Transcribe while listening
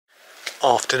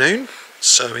Afternoon.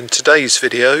 So in today's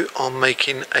video I'm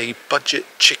making a budget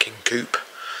chicken coop.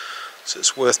 So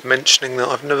it's worth mentioning that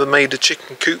I've never made a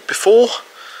chicken coop before,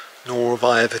 nor have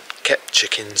I ever kept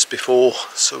chickens before.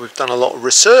 So we've done a lot of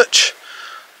research,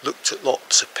 looked at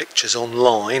lots of pictures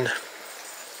online,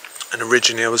 and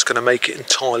originally I was going to make it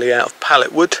entirely out of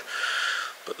pallet wood,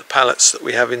 but the pallets that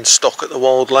we have in stock at the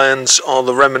Wildlands are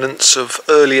the remnants of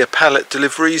earlier pallet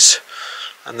deliveries,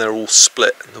 and they're all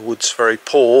split and the wood's very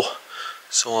poor.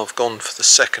 So I've gone for the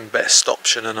second best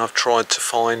option, and I've tried to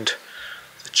find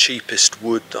the cheapest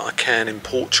wood that I can in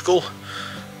Portugal,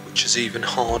 which is even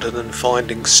harder than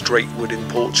finding straight wood in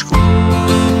Portugal.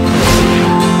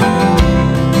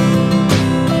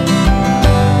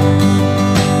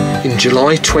 In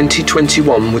July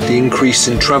 2021, with the increase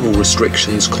in travel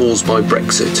restrictions caused by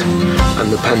Brexit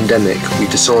and the pandemic, we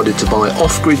decided to buy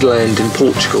off-grid land in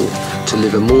Portugal to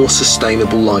live a more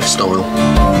sustainable lifestyle.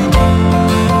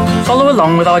 Follow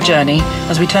along with our journey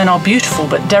as we turn our beautiful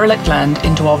but derelict land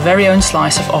into our very own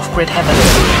slice of off-grid heaven,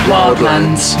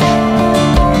 Wildlands.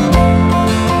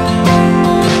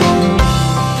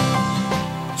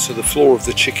 So the floor of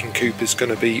the chicken coop is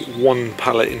going to be 1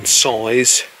 pallet in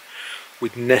size,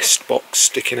 with nest box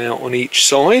sticking out on each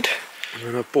side. And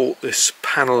then I bought this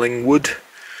panelling wood,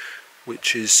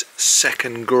 which is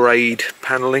second grade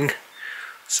panelling.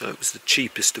 So it was the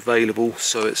cheapest available,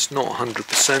 so it's not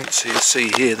 100%. So you see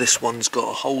here, this one's got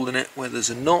a hole in it where there's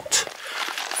a knot.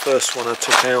 First one I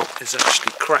took out is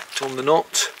actually cracked on the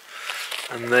knot,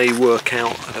 and they work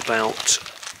out at about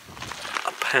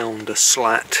 £1 a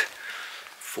slat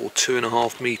for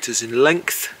 2.5 meters in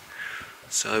length.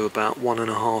 So about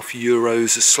 €1.50 a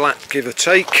slat, give or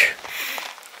take.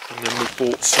 And then we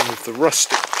bought some of the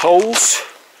rustic poles,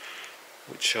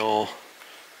 which are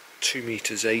 2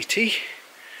 meters 80.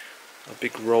 A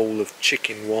big roll of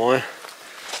chicken wire,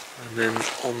 and then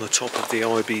on the top of the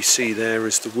IBC there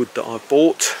is the wood that I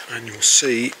bought, and you'll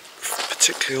see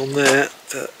particularly on there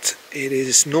that it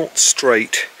is not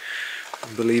straight,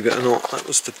 and believe it or not, that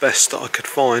was the best that I could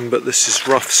find. But this is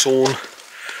rough sawn,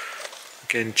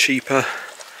 again cheaper.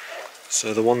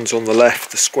 So the ones on the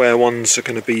left, the square ones, are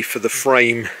going to be for the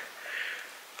frame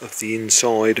of the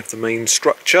inside of the main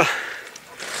structure,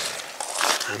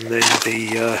 and then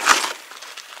the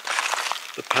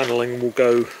panelling will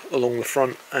go along the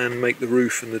front and make the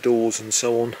roof and the doors and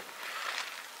so on.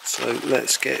 So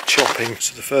let's get chopping.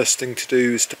 So the first thing to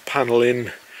do is to panel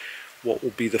in what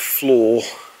will be the floor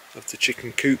of the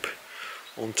chicken coop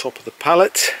on top of the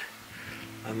pallet,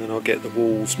 and then I'll get the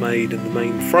walls made and the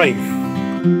main frame.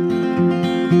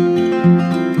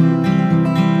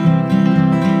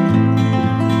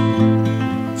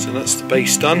 So that's the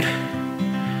base done,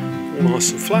 all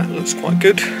nice and flat, looks quite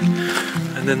good.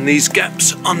 And then these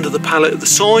gaps under the pallet at the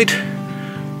side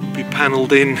will be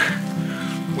panelled in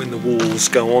when the walls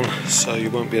go on, so you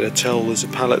won't be able to tell there's a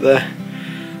pallet there.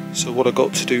 So what I've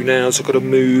got to do now is I've got to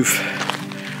move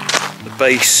the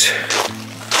base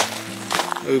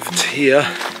over to here,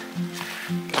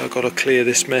 but I've got to clear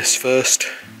this mess first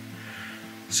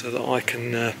so that I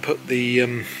can put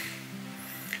the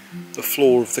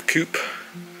floor of the coop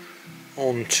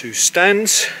onto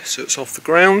stands so it's off the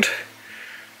ground,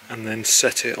 and then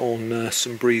set it on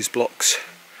some breeze blocks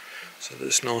so that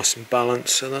it's nice and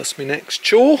balanced. So that's my next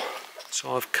chore.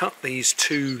 So I've cut these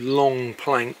 2 long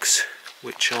planks,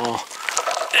 which are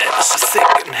ever so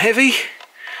thick and heavy,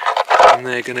 and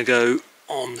they're going to go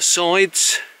on the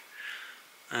sides,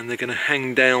 and they're going to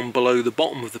hang down below the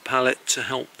bottom of the pallet to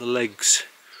help the legs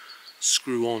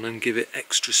screw on and give it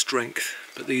extra strength.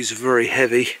 But these are very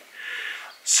heavy,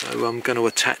 so I'm going to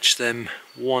attach them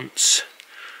once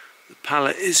the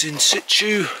pallet is in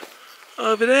situ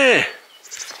over there.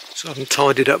 So I haven't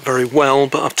tied it up very well,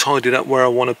 but I've tied it up where I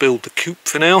want to build the coop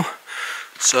for now.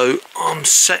 So I'm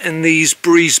setting these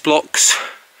breeze blocks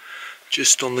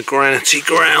just on the granity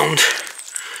ground,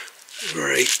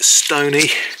 very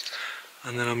stony,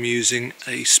 and then I'm using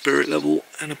a spirit level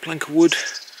and a plank of wood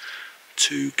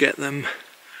to get them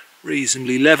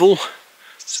reasonably level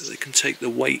so they can take the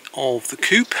weight of the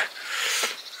coop.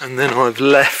 And then I've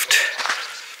left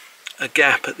a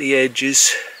gap at the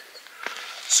edges,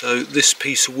 so this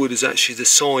piece of wood is actually the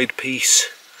side piece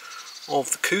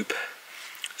of the coop,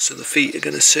 so the feet are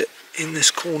going to sit in this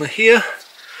corner here,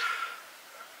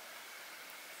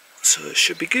 so it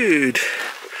should be good.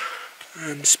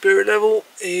 And the spirit level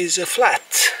is a flat,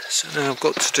 so now I've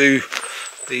got to do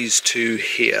these 2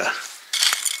 here.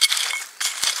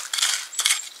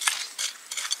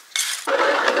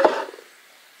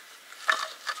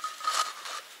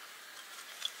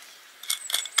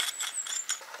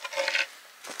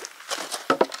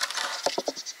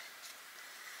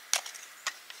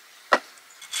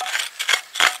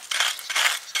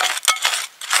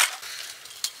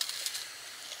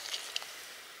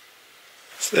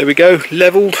 So there we go,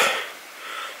 levelled,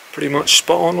 pretty much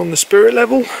spot on the spirit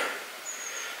level,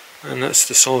 and that's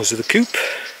the size of the coop.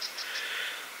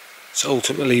 So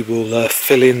ultimately we'll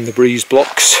fill in the breeze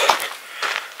blocks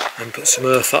and put some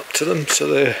earth up to them so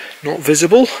they're not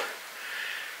visible,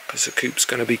 because the coop's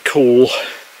going to be cool,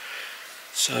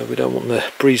 so we don't want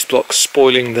the breeze blocks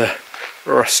spoiling the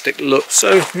rustic look.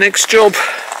 So next job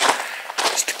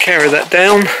is to carry that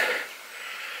down,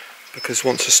 because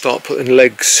once I start putting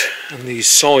legs and these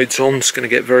sides on, it's going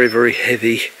to get very, very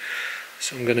heavy.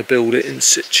 So I'm going to build it in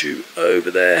situ over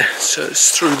there. So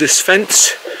it's through this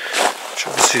fence, which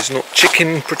obviously is not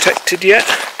chicken protected yet,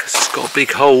 because it's got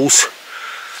big holes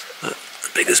as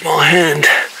big as my hand.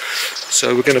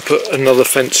 So we're going to put another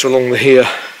fence along the here,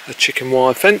 a chicken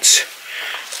wire fence.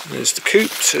 And there's the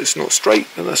coop, so it's not straight,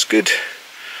 but that's good.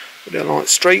 We don't like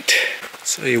straight.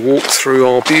 So you walk through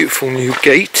our beautiful new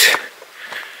gate,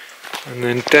 and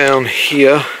then down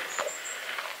here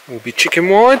will be chicken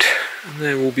wide, and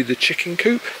there will be the chicken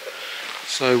coop.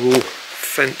 So we'll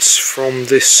fence from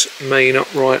this main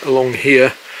upright along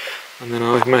here, and then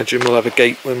I imagine we'll have a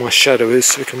gate where my shadow is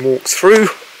so we can walk through,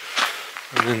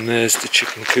 and then there's the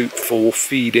chicken coop for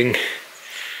feeding.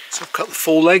 So I've cut the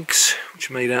 4 legs,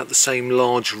 which are made out of the same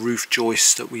large roof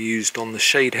joists that we used on the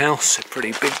shade house. They're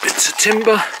pretty big bits of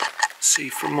timber, see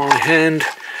from my hand,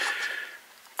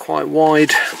 quite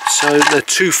wide, so they're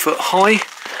 2 foot high,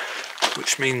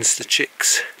 which means the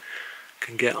chicks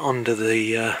can get under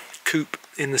the coop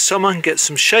in the summer and get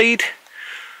some shade,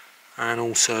 and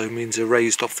also means they're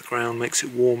raised off the ground, makes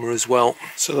it warmer as well.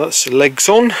 So that's the legs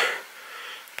on,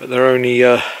 but they're only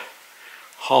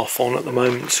half on at the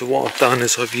moment. So what I've done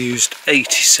is I've used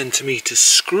 80cm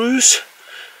screws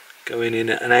going in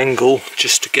at an angle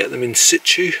just to get them in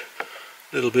situ.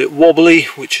 A little bit wobbly,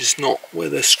 which is not where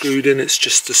they're screwed in, it's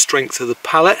just the strength of the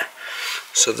pallet.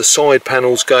 So the side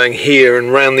panels going here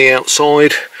and round the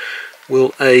outside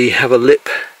will have a lip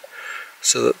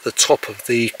so that the top of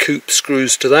the coop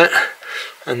screws to that,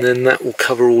 and then that will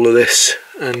cover all of this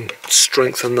and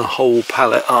strengthen the whole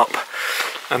pallet up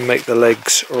and make the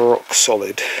legs rock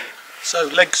solid. So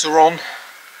legs are on,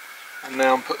 and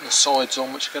now I'm putting the sides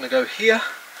on, which are going to go here.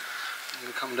 I'm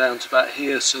going to come down to about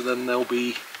here, so then they'll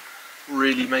be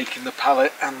really making the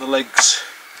pallet and the legs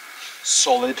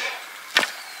solid.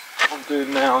 What I'm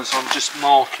doing now is I'm just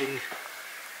marking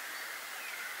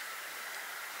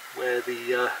where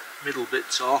the middle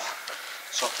bits are,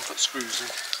 so I can put screws in.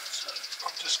 So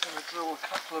I'm just going to drill a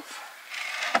couple of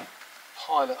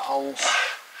pilot holes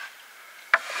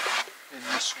in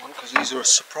this one, because these are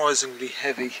surprisingly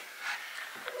heavy,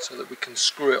 so that we can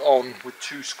screw it on with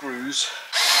 2 screws.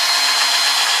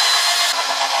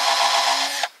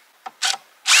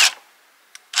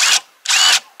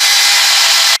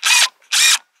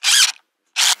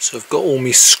 So I've got all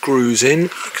my screws in,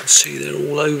 you can see they're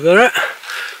all over it.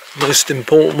 Most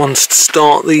important ones to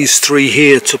start, these 3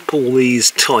 here to pull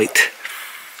these tight.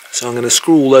 So I'm going to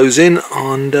screw all those in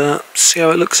and see how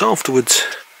it looks afterwards.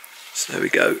 So there we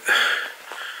go.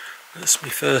 That's my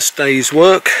first day's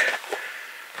work.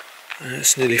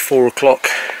 It's nearly 4 o'clock.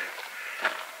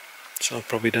 So I've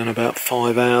probably done about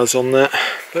 5 hours on that,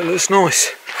 but it looks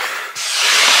nice.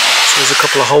 So there's a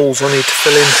couple of holes I need to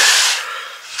fill in.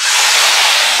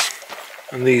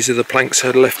 And these are the planks I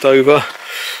had left over.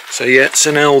 So yeah,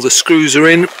 so now all the screws are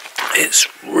in. It's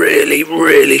really,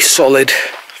 really solid.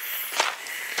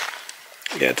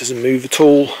 Yeah, it doesn't move at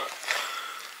all.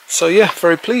 So yeah,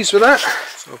 very pleased with that.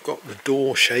 So I've got the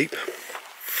door shape,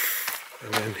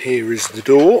 and then here is the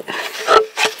door.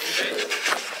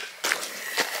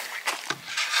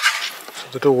 So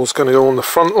the door's going to go on the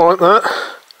front like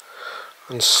that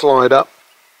and slide up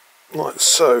like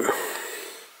so.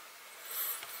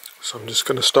 So I'm just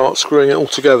going to start screwing it all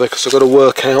together, because I've got to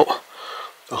work out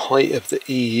the height of the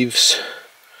eaves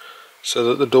so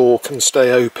that the door can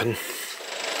stay open.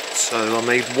 So I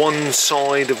made one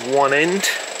side of one end,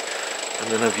 and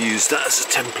then I've used that as a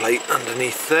template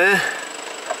underneath there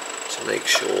to make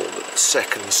sure that the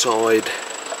second side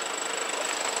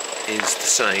is the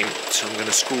same. So I'm going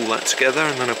to screw that together,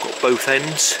 and then I've got both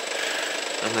ends,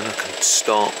 and then I can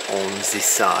start on the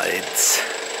sides.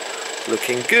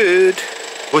 Looking good.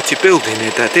 What you building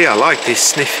here, Daddy? I like this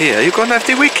sniff here. You're going to have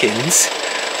the wickings?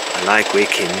 I like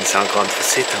wickings. I'm going to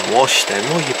sit and wash them.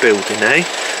 What are you building, eh?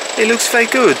 It looks very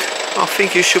good. I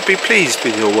think you should be pleased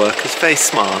with your work. It's very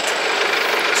smart.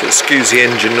 So excuse the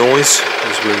engine noise,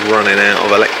 as we're running out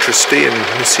of electricity and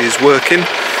Missy is working.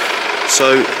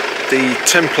 So the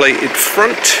templated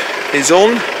front is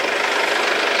on,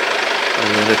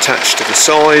 and then attached to the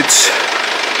sides.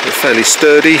 They're fairly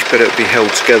sturdy, but it'll be held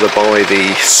together by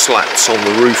the slats on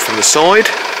the roof and the side.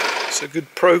 So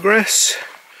good progress.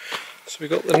 So we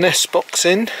got the nest box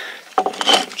in,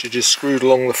 which are just screwed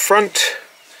along the front.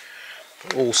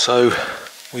 But also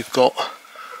we've got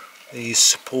these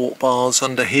support bars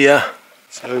under here.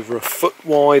 It's over a foot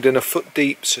wide and a foot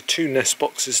deep, so 2 nest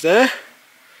boxes there.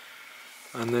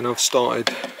 And then I've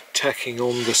started tacking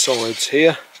on the sides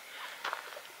here.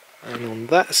 And on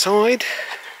that side,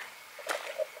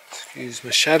 excuse my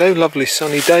shadow, lovely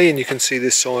sunny day, and you can see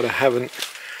this side I haven't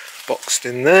boxed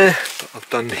in there, but I've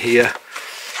done here.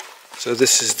 So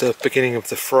this is the beginning of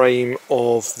the frame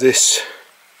of this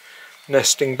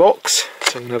nesting box.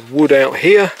 So I'm going to have wood out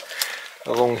here,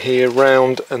 along here,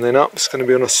 round and then up. It's going to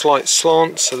be on a slight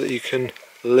slant so that you can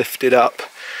lift it up,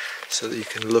 so that you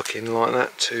can look in like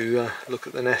that to look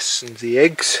at the nests and the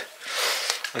eggs.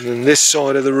 And then this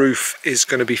side of the roof is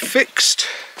going to be fixed,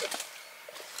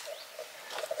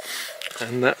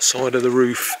 and that side of the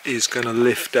roof is going to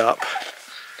lift up.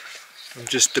 I'm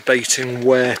just debating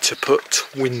where to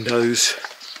put windows.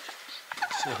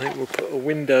 So I think we'll put a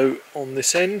window on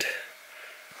this end,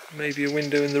 maybe a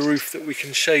window in the roof that we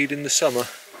can shade in the summer.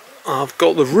 I've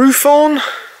got the roof on.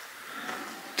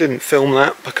 Didn't film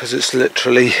that because it's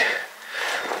literally,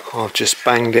 I've just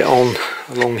banged it on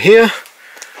along here.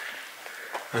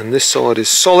 And this side is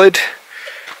solid,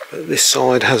 but this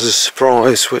side has a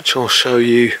surprise which I'll show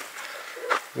you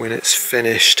when it's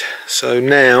finished. So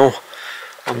now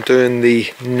I'm doing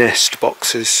the nest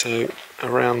boxes. So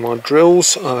around my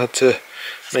drills I had to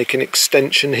make an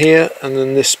extension here, and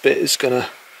then this bit is going to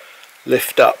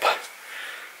lift up.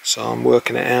 So I'm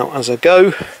working it out as I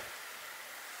go,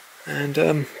 and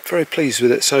I'm very pleased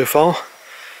with it so far.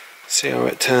 See how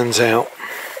it turns out.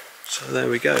 So there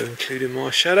we go, including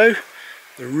my shadow.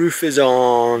 The roof is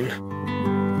on.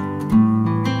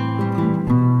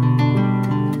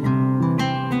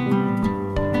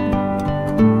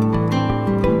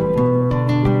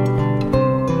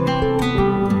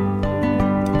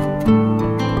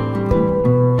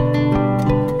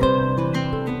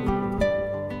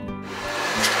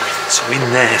 So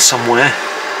in there somewhere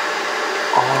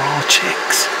are our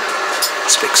chicks.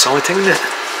 It's a bit exciting, isn't it?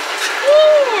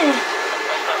 Yeah.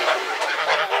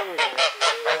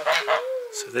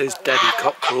 So there's Daddy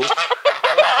Cockerel,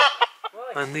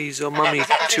 and these are Mummy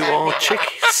to our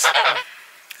chickies.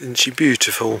 Isn't she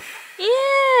beautiful?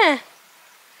 Yeah.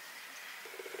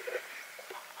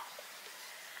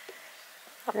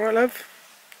 Alright, love.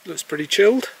 Looks pretty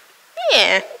chilled.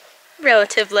 Yeah.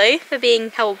 Relatively, for being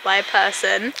held by a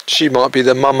person. She might be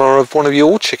the mama of one of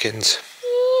your chickens.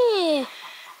 Yeah.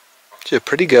 She's a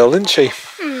pretty girl, isn't she?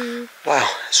 Hmm. Wow,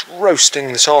 it's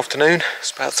roasting this afternoon. It's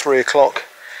about 3 o'clock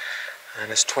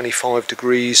and it's 25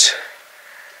 degrees.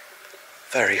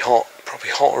 Very hot, probably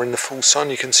hotter in the full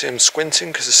sun. You can see I'm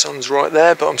squinting because the sun's right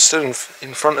there, but I'm still in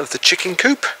front of the chicken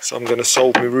coop. So I'm going to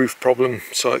solve my roof problem.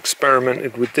 So I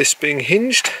experimented with this being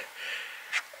hinged,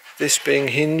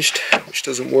 which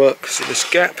doesn't work because of this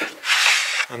gap.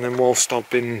 And then whilst I've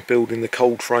been building the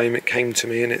cold frame, it came to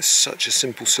me, and it's such a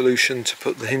simple solution to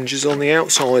put the hinges on the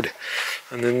outside,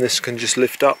 and then this can just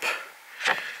lift up.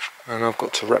 And I've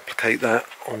got to replicate that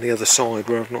on the other side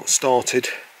where I've not started.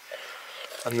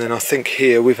 And then I think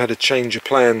here we've had a change of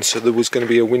plan, so there was going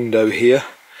to be a window here,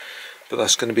 but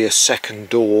that's going to be a second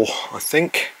door, I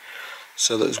think.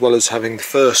 So that as well as having the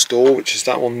first door, which is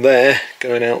that one there,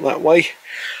 going out that way,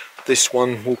 this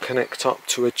one will connect up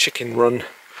to a chicken run,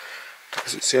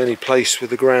 because it's the only place where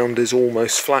the ground is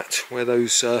almost flat, where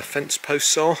those fence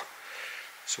posts are.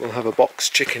 So we'll have a box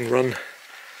chicken run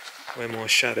where my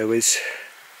shadow is,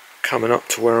 coming up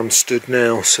to where I'm stood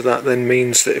now. So that then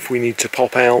means that if we need to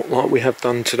pop out like we have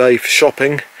done today for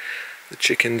shopping, the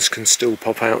chickens can still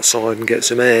pop outside and get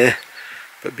some air,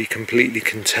 but be completely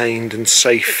contained and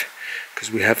safe,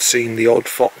 because we have seen the odd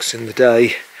fox in the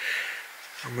day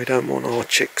and we don't want our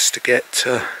chicks to get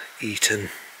eaten.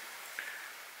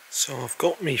 So I've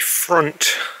got me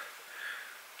front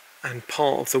and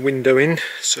part of the window in.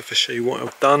 So if I show you what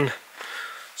I've done,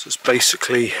 so it's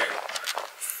basically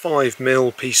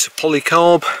 5mm piece of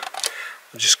polycarb.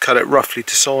 I just cut it roughly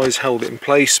to size, held it in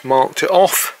place, marked it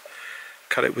off,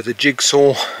 cut it with a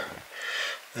jigsaw.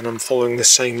 Then I'm following the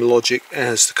same logic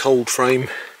as the cold frame.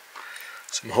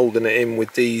 So I'm holding it in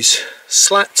with these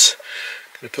slats.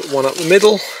 I'm going to put one up the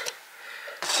middle,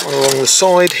 one along the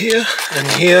side here and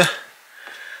here,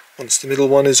 once the middle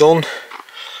one is on,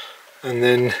 and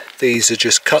then these are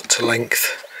just cut to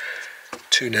length,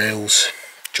 2 nails,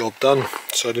 job done.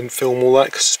 So I didn't film all that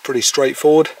because it's pretty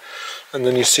straightforward. And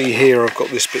then you see here I've got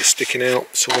this bit sticking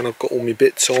out, so when I've got all my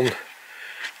bits on,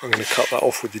 I'm going to cut that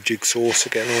off with the jigsaw to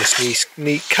get a nice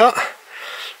neat cut.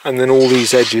 And then all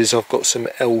these edges I've got some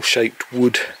L-shaped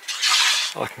wood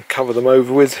I can cover them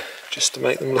over with just to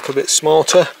make them look a bit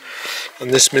smarter.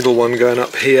 And this middle one going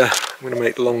up here I'm going to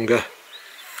make longer.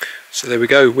 So there we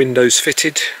go, windows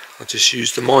fitted. I just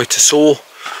used the mitre saw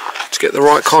to get the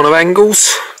right kind of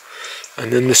angles,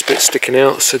 and then this bit sticking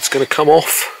out so it's going to come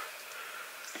off.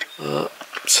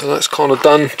 So that's kind of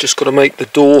done, just got to make the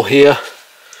door here.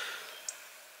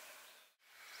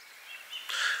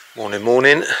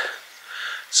 Morning.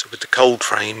 So with the cold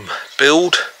frame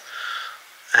build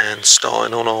and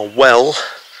starting on our well,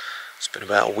 it's been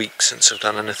about a week since I've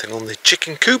done anything on the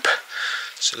chicken coop.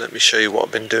 So let me show you what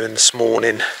I've been doing this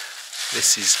morning.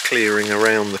 This is clearing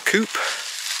around the coop,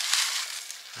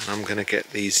 and I'm going to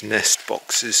get these nest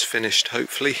boxes finished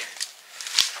hopefully.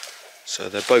 So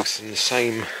they're both in the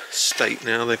same state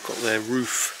now. They've got their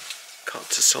roof cut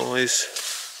to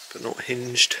size but not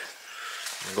hinged.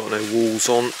 I've got no walls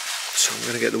on, so I'm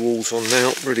going to get the walls on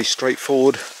now. Really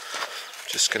straightforward.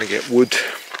 Just going to get wood,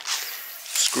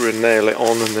 screw and nail it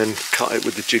on, and then cut it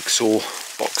with the jigsaw,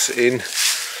 box it in,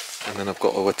 and then I've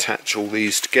got to attach all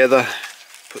these together,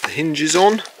 put the hinges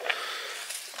on,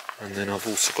 and then I've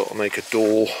also got to make a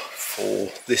door for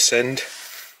this end.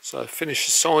 So finish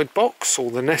the side box,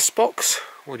 or the nest box.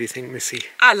 What do you think, Missy?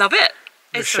 I love it.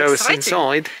 It's so show exciting. us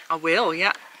inside. I will,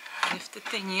 yeah. Lift the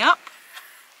thingy up.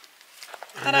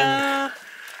 Ta-da!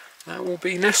 That will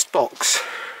be nest box.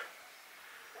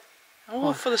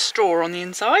 Oh, for the straw on the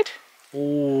inside.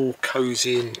 All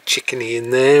cosy and chickeny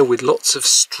in there with lots of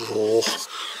straw.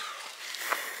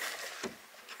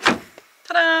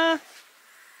 Ta-da!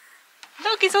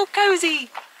 Look, it's all cosy.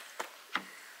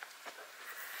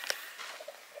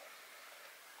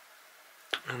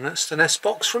 And that's the nest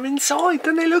box from inside.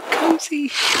 Doesn't it look cosy?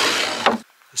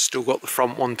 I've still got the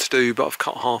front one to do, but I've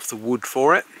cut half the wood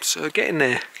for it, so get in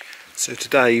there. So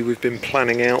today we've been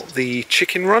planning out the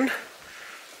chicken run.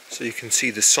 So you can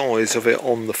see the size of it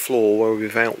on the floor where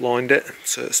we've outlined it.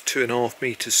 So it's 2.5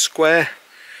 meters square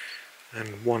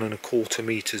and 1.25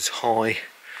 meters high.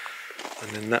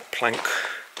 And then that plank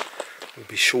will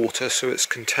be shorter, so it's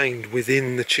contained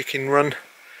within the chicken run.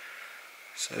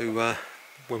 So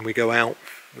when we go out,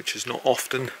 which is not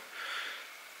often,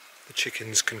 the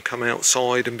chickens can come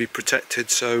outside and be protected.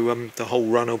 So the whole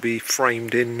run will be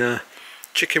framed in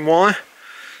chicken wire,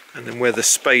 and then where the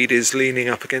spade is leaning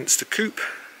up against the coop,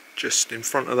 just in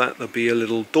front of that there'll be a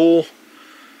little door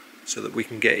so that we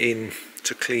can get in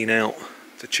to clean out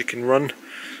the chicken run.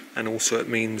 And also it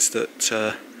means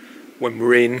that when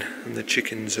we're in and the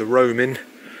chickens are roaming,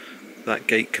 that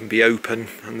gate can be open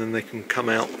and then they can come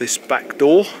out this back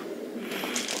door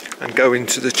and go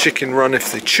into the chicken run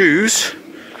if they choose,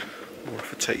 or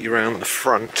if I take you around the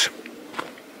front,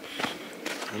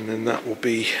 and then that will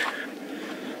be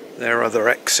their other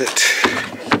exit.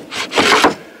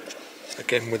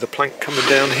 Again with the plank coming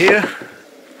down here,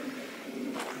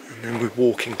 and then with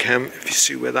walking cam, if you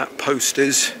see where that post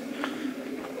is,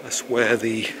 that's where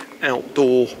the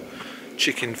outdoor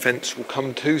chicken fence will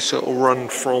come to. So it will run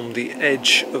from the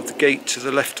edge of the gate to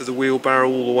the left of the wheelbarrow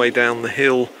all the way down the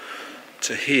hill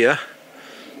to here,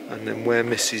 and then where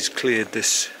Missy's cleared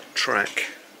this track,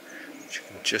 which you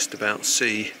can just about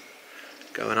see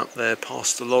going up there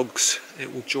past the logs,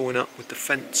 it will join up with the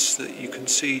fence that you can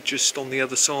see just on the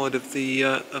other side of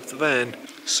the van.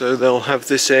 So they'll have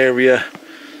this area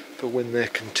for when they're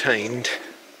contained,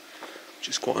 which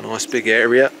is quite a nice big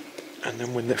area, and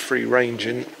then when they're free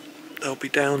ranging they'll be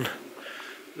down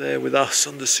there with us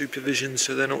under supervision,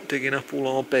 so they're not digging up all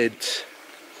our beds.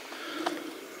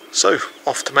 So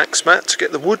off to Max Mat to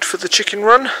get the wood for the chicken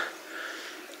run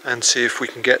and see if we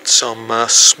can get some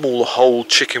smaller hole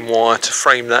chicken wire to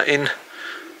frame that in,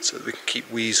 so that we can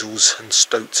keep weasels and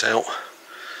stoats out,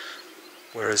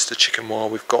 whereas the chicken wire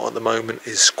we've got at the moment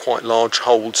is quite large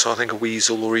holed, so I think a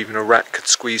weasel or even a rat could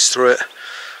squeeze through it.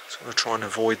 So I'm going to try and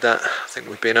avoid that. I think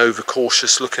we've been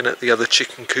overcautious looking at the other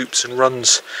chicken coops and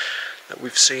runs that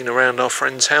we've seen around our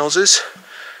friends' houses,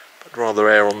 but rather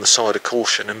err on the side of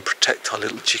caution and protect our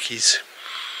little chickies.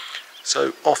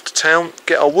 So off to town,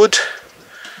 get our wood,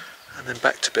 and then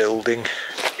back to building.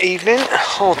 Evening,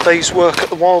 hard day's work at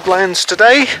the Wildlands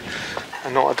today.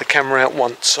 I've not had the camera out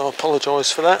once, so I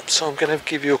apologise for that. So I'm going to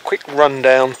give you a quick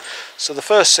rundown. So the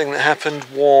first thing that happened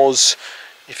was,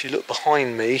 if you look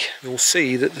behind me, you'll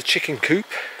see that the chicken coop,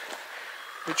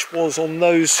 which was on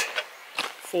those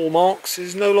 4 marks,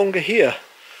 is no longer here.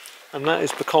 And that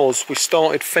is because we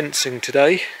started fencing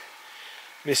today.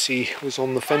 Missy was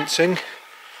on the fencing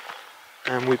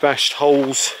and we bashed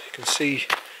holes. You can see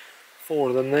 4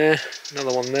 of them there,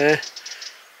 another one there,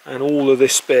 and all of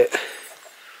this bit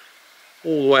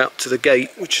all the way up to the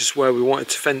gate, which is where we wanted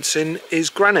to fence in, is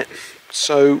granite.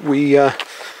 So we had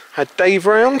Dave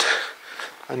round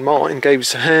and Martin gave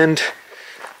us a hand,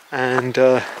 and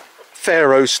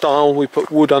Pharaoh style we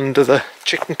put wood under the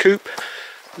chicken coop,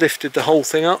 lifted the whole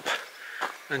thing up,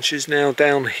 and she's now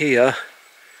down here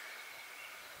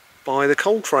by the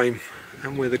cold frame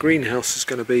and where the greenhouse is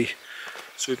going to be.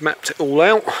 So we've mapped it all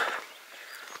out.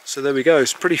 So there we go,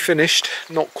 it's pretty finished,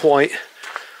 not quite.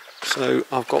 So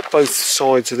I've got both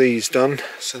sides of these done.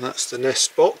 So that's the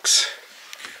nest box.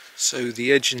 So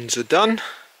the edgings are done.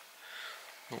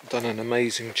 Not done an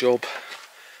amazing job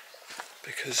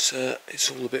because it's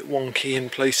all a bit wonky in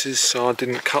places, so I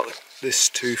didn't cut this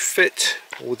to fit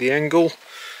or the angle,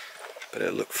 but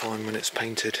it'll look fine when it's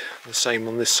painted. The same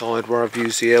on this side where I've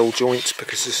used the L joints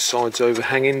because this side's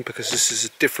overhanging, because this is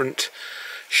a different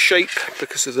shape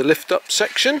because of the lift up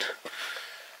section.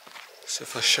 So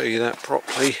if I show you that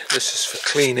properly, this is for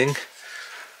cleaning,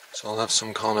 so I'll have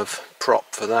some kind of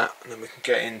prop for that, and then we can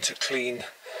get in to clean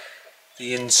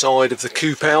the inside of the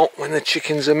coop out when the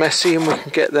chickens are messy, and we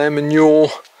can get their manure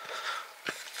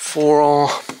for our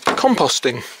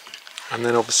composting. And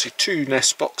then obviously 2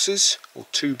 nest boxes, or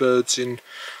 2 birds in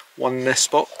 1 nest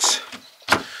box,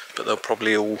 but they'll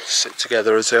probably all sit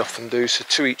together as they often do, so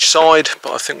 2 each side.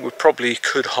 But I think we probably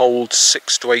could hold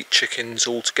 6 to 8 chickens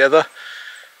all together,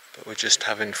 but we're just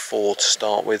having 4 to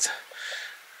start with,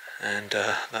 and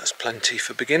that's plenty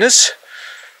for beginners.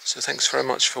 So thanks very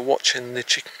much for watching the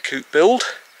chicken coop build,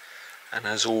 and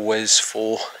as always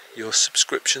for your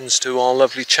subscriptions to our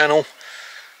lovely channel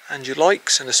and your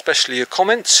likes, and especially your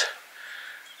comments.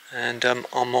 And I'm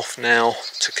off now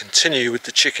to continue with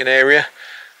the chicken area,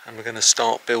 and we're going to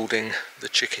start building the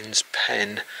chicken's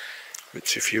pen,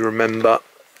 which, if you remember,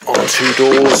 are 2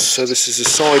 doors. So this is a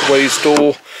sideways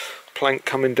door, plank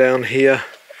coming down here,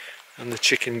 and the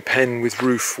chicken pen with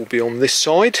roof will be on this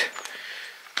side,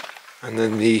 and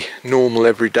then the normal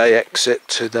everyday exit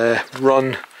to their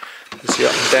run is the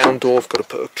up and down door. I've got to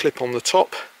put a clip on the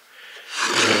top.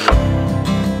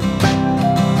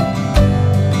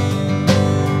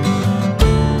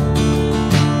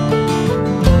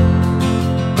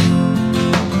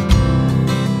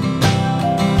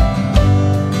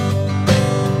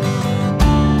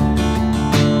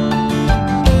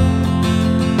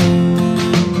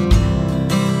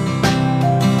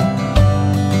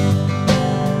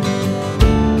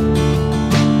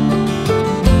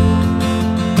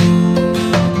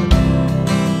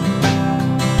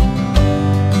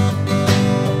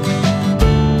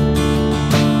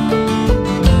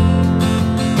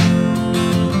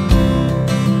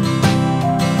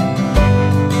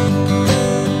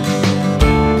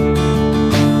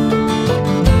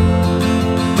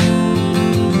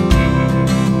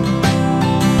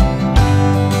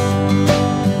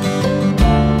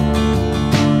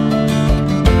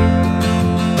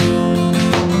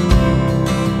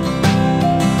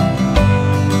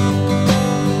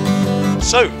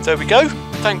 So there we go,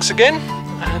 thanks again,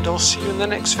 and I'll see you in the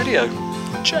next video.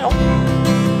 Ciao!